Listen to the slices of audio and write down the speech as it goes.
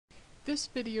This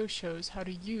video shows how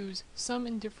to use sum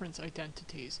and difference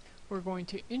identities. We're going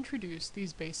to introduce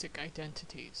these basic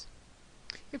identities.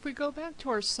 If we go back to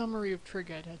our summary of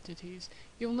trig identities,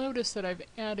 you'll notice that I've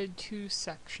added two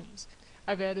sections.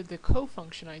 I've added the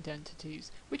cofunction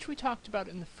identities, which we talked about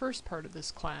in the first part of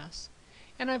this class,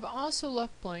 and I've also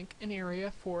left blank an area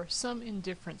for sum and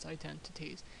difference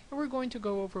identities, and we're going to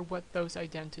go over what those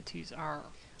identities are.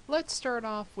 Let's start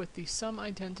off with the sum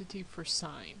identity for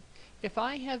sine. If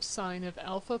I have sine of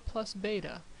alpha plus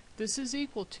beta, this is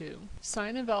equal to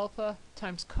sine of alpha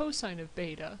times cosine of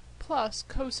beta plus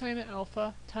cosine of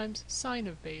alpha times sine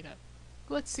of beta.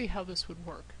 Let's see how this would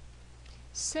work.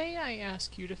 Say I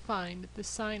ask you to find the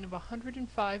sine of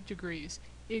 105 degrees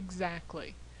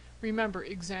exactly. Remember,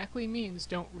 exactly means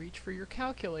don't reach for your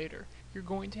calculator. You're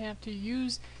going to have to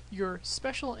use your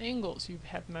special angles you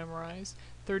have memorized,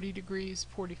 30 degrees,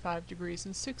 45 degrees,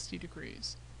 and 60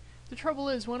 degrees. The trouble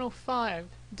is 105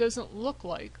 doesn't look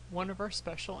like one of our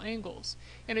special angles,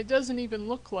 and it doesn't even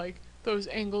look like those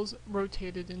angles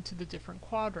rotated into the different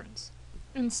quadrants.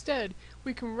 Instead,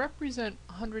 we can represent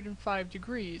 105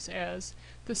 degrees as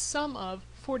the sum of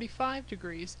 45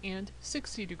 degrees and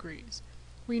 60 degrees.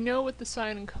 We know what the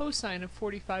sine and cosine of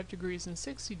 45 degrees and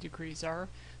 60 degrees are,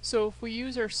 so if we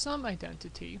use our sum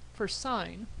identity for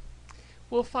sine,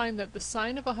 we'll find that the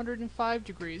sine of 105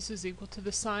 degrees is equal to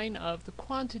the sine of the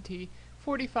quantity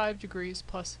 45 degrees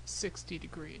plus 60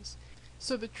 degrees.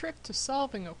 So the trick to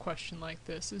solving a question like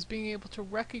this is being able to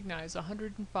recognize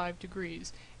 105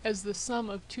 degrees as the sum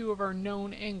of two of our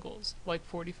known angles, like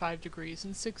 45 degrees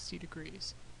and 60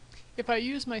 degrees. If I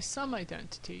use my sum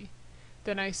identity,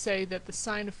 then I say that the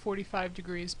sine of 45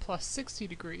 degrees plus 60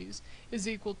 degrees is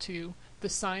equal to the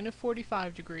sine of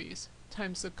 45 degrees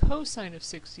times the cosine of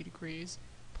 60 degrees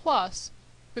plus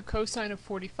the cosine of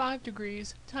 45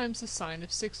 degrees times the sine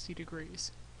of 60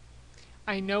 degrees.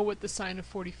 I know what the sine of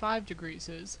 45 degrees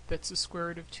is. That's the square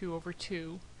root of 2 over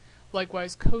 2.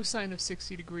 Likewise, cosine of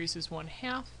 60 degrees is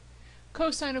 1/2.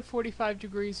 Cosine of 45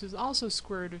 degrees is also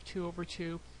square root of 2 over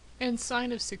 2. And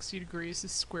sine of 60 degrees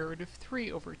is square root of 3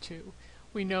 over 2.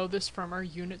 We know this from our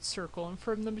unit circle and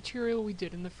from the material we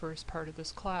did in the first part of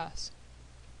this class.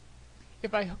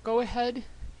 If I go ahead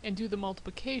and do the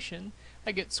multiplication,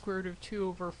 I get square root of 2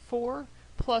 over 4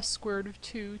 plus square root of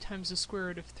 2 times the square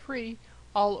root of 3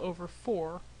 all over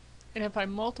 4. And if I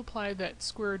multiply that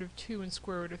square root of 2 and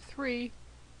square root of 3,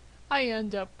 I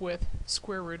end up with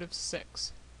square root of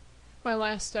 6. My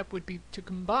last step would be to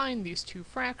combine these two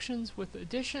fractions with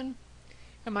addition,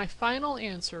 and my final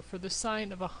answer for the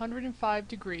sine of 105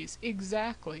 degrees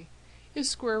exactly is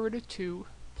square root of 2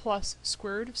 plus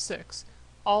square root of 6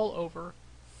 all over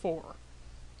 4.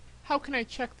 How can I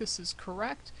check this is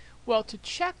correct? Well, to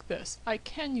check this, I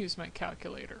can use my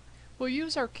calculator. We'll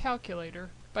use our calculator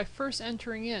by first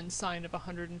entering in sine of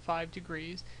 105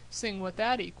 degrees, seeing what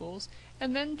that equals,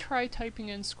 and then try typing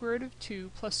in square root of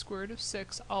 2 plus square root of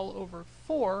 6 all over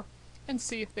 4 and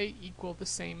see if they equal the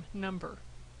same number.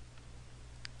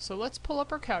 So let's pull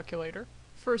up our calculator.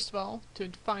 First of all, to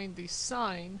find the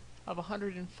sine of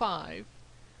 105,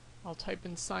 I'll type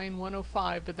in sine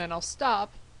 105, but then I'll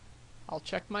stop. I'll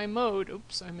check my mode.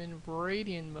 Oops, I'm in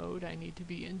radian mode. I need to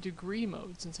be in degree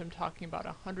mode since I'm talking about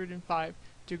 105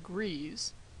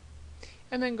 degrees.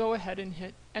 And then go ahead and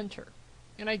hit enter.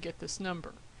 And I get this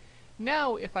number.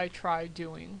 Now if I try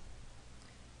doing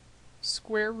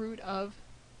square root of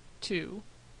 2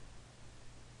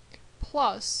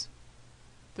 plus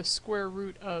the square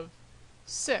root of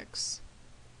 6,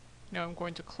 now I'm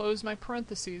going to close my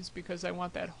parentheses because I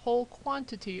want that whole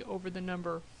quantity over the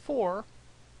number 4,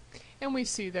 and we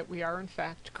see that we are in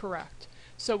fact correct.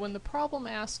 So when the problem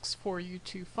asks for you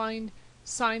to find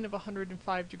sine of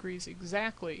 105 degrees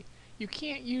exactly, you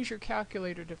can't use your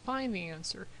calculator to find the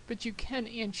answer, but you can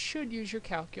and should use your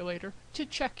calculator to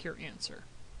check your answer.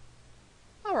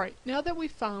 Alright, now that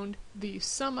we've found the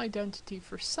sum identity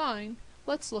for sine,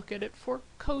 let's look at it for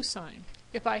cosine.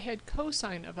 If I had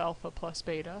cosine of alpha plus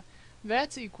beta,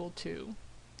 that's equal to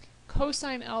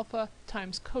cosine alpha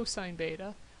times cosine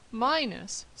beta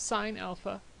minus sine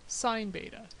alpha sine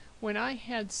beta. When I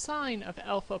had sine of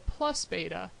alpha plus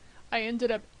beta, I ended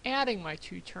up adding my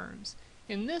two terms.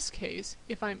 In this case,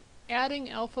 if I'm adding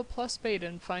alpha plus beta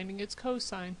and finding its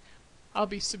cosine, I'll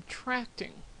be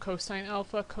subtracting cosine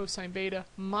alpha cosine beta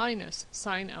minus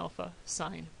sine alpha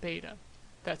sine beta.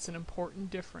 That's an important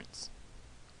difference.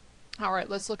 Alright,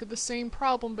 let's look at the same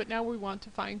problem, but now we want to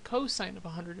find cosine of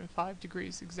 105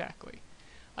 degrees exactly.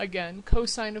 Again,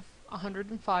 cosine of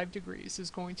 105 degrees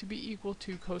is going to be equal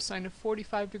to cosine of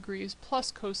 45 degrees plus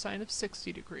cosine of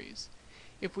 60 degrees.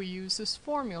 If we use this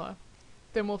formula,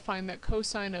 then we'll find that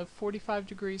cosine of 45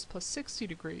 degrees plus 60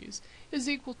 degrees is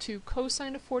equal to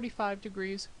cosine of 45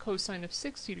 degrees cosine of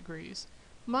 60 degrees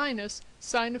minus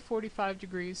sine of 45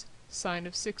 degrees sine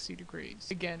of 60 degrees.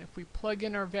 Again, if we plug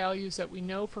in our values that we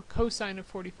know for cosine of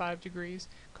 45 degrees,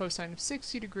 cosine of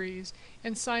 60 degrees,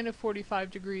 and sine of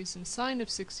 45 degrees and sine of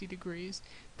 60 degrees,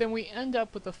 then we end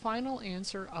up with the final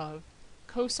answer of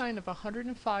cosine of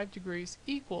 105 degrees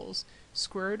equals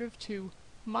square root of 2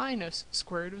 minus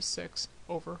square root of 6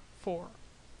 over 4.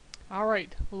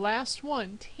 Alright, last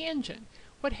one, tangent.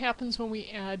 What happens when we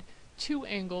add two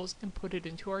angles and put it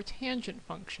into our tangent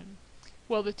function?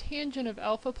 Well, the tangent of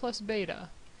alpha plus beta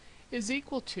is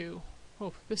equal to,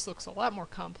 oh, this looks a lot more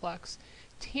complex,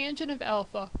 tangent of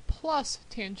alpha plus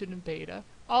tangent of beta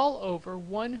all over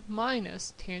 1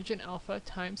 minus tangent alpha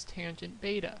times tangent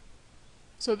beta.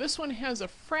 So this one has a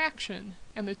fraction,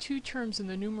 and the two terms in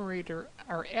the numerator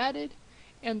are added,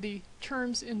 and the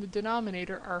terms in the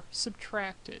denominator are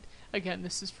subtracted. Again,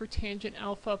 this is for tangent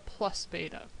alpha plus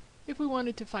beta. If we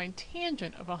wanted to find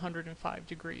tangent of 105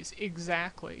 degrees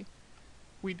exactly,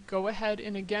 we'd go ahead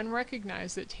and again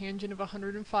recognize that tangent of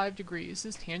 105 degrees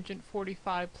is tangent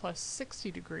 45 plus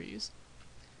 60 degrees.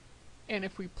 And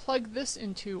if we plug this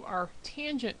into our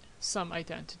tangent sum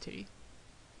identity,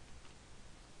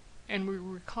 and we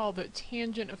recall that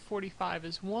tangent of 45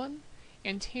 is 1,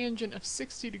 and tangent of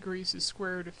 60 degrees is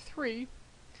square root of 3,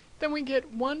 then we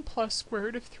get 1 plus square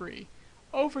root of 3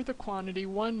 over the quantity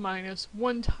 1 minus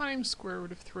 1 times square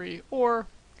root of 3, or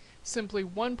simply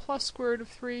 1 plus square root of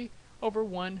 3 over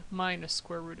 1 minus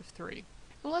square root of 3.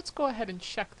 And let's go ahead and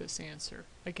check this answer.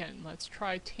 Again, let's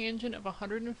try tangent of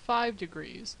 105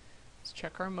 degrees. Let's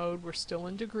check our mode. We're still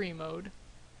in degree mode.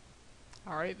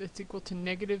 Alright, that's equal to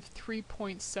negative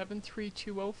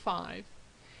 3.73205.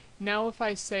 Now if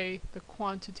I say the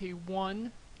quantity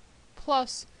 1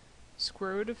 plus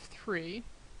square root of 3,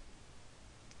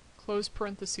 close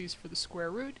parentheses for the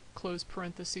square root, close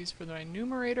parentheses for my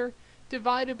numerator,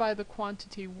 divided by the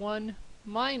quantity 1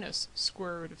 minus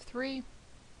square root of 3,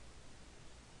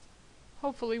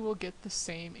 hopefully we'll get the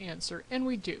same answer, and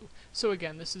we do. So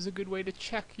again, this is a good way to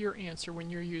check your answer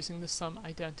when you're using the sum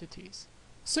identities.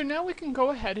 So now we can go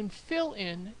ahead and fill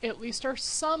in at least our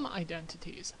sum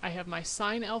identities. I have my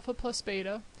sine alpha plus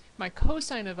beta, my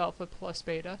cosine of alpha plus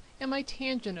beta, and my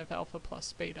tangent of alpha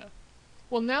plus beta.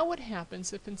 Well, now what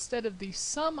happens if instead of the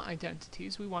sum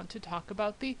identities we want to talk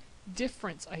about the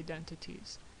difference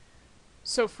identities?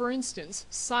 So for instance,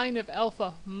 sine of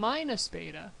alpha minus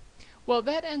beta, well,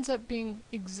 that ends up being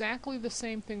exactly the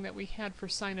same thing that we had for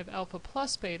sine of alpha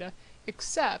plus beta,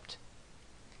 except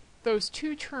those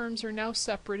two terms are now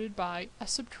separated by a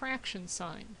subtraction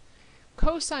sign.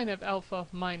 Cosine of alpha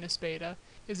minus beta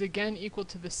is again equal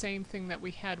to the same thing that we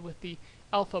had with the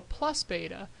alpha plus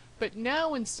beta, but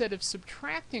now instead of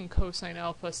subtracting cosine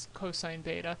alpha cosine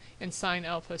beta and sine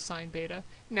alpha sine beta,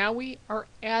 now we are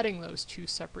adding those two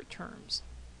separate terms.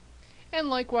 And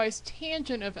likewise,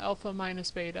 tangent of alpha minus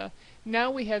beta,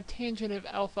 now we have tangent of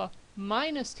alpha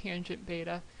minus tangent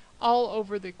beta all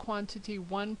over the quantity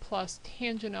 1 plus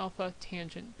tangent alpha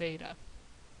tangent beta.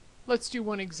 Let's do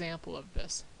one example of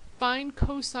this. Find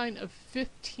cosine of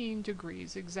 15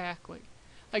 degrees exactly.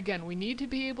 Again, we need to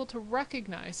be able to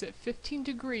recognize that 15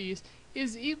 degrees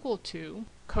is equal to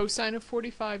cosine of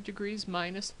 45 degrees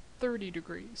minus 30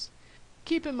 degrees.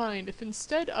 Keep in mind, if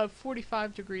instead of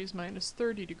 45 degrees minus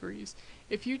 30 degrees,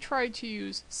 if you tried to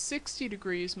use 60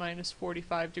 degrees minus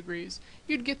 45 degrees,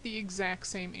 you'd get the exact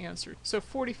same answer. So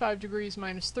 45 degrees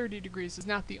minus 30 degrees is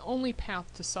not the only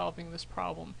path to solving this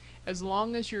problem. As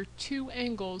long as your two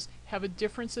angles have a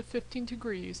difference of 15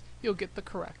 degrees, you'll get the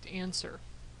correct answer.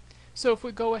 So if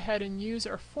we go ahead and use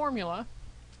our formula,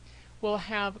 we'll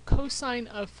have cosine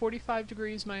of 45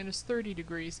 degrees minus 30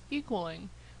 degrees equaling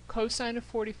cosine of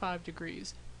 45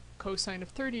 degrees, cosine of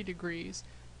 30 degrees,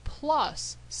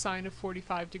 plus sine of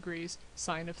 45 degrees,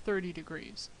 sine of 30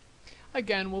 degrees.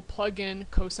 Again, we'll plug in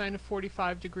cosine of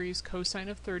 45 degrees, cosine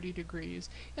of 30 degrees,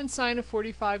 and sine of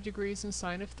 45 degrees and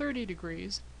sine of 30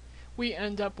 degrees. We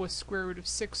end up with square root of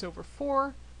 6 over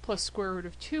 4 plus square root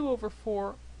of 2 over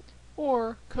 4,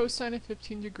 or cosine of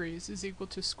 15 degrees is equal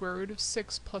to square root of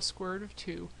 6 plus square root of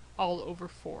 2 all over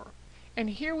 4. And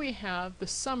here we have the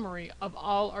summary of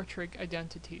all our trig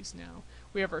identities now.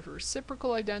 We have our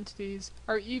reciprocal identities,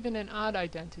 our even and odd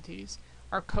identities,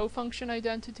 our cofunction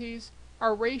identities,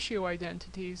 our ratio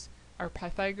identities, our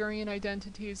Pythagorean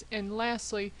identities, and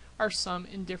lastly, our sum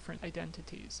and difference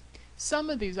identities. Some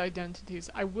of these identities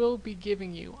I will be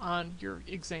giving you on your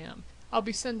exam. I'll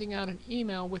be sending out an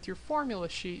email with your formula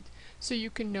sheet so you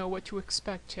can know what to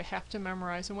expect to have to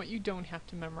memorize and what you don't have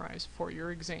to memorize for your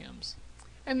exams.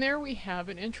 And there we have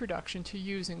an introduction to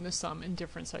using the sum and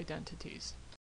difference identities.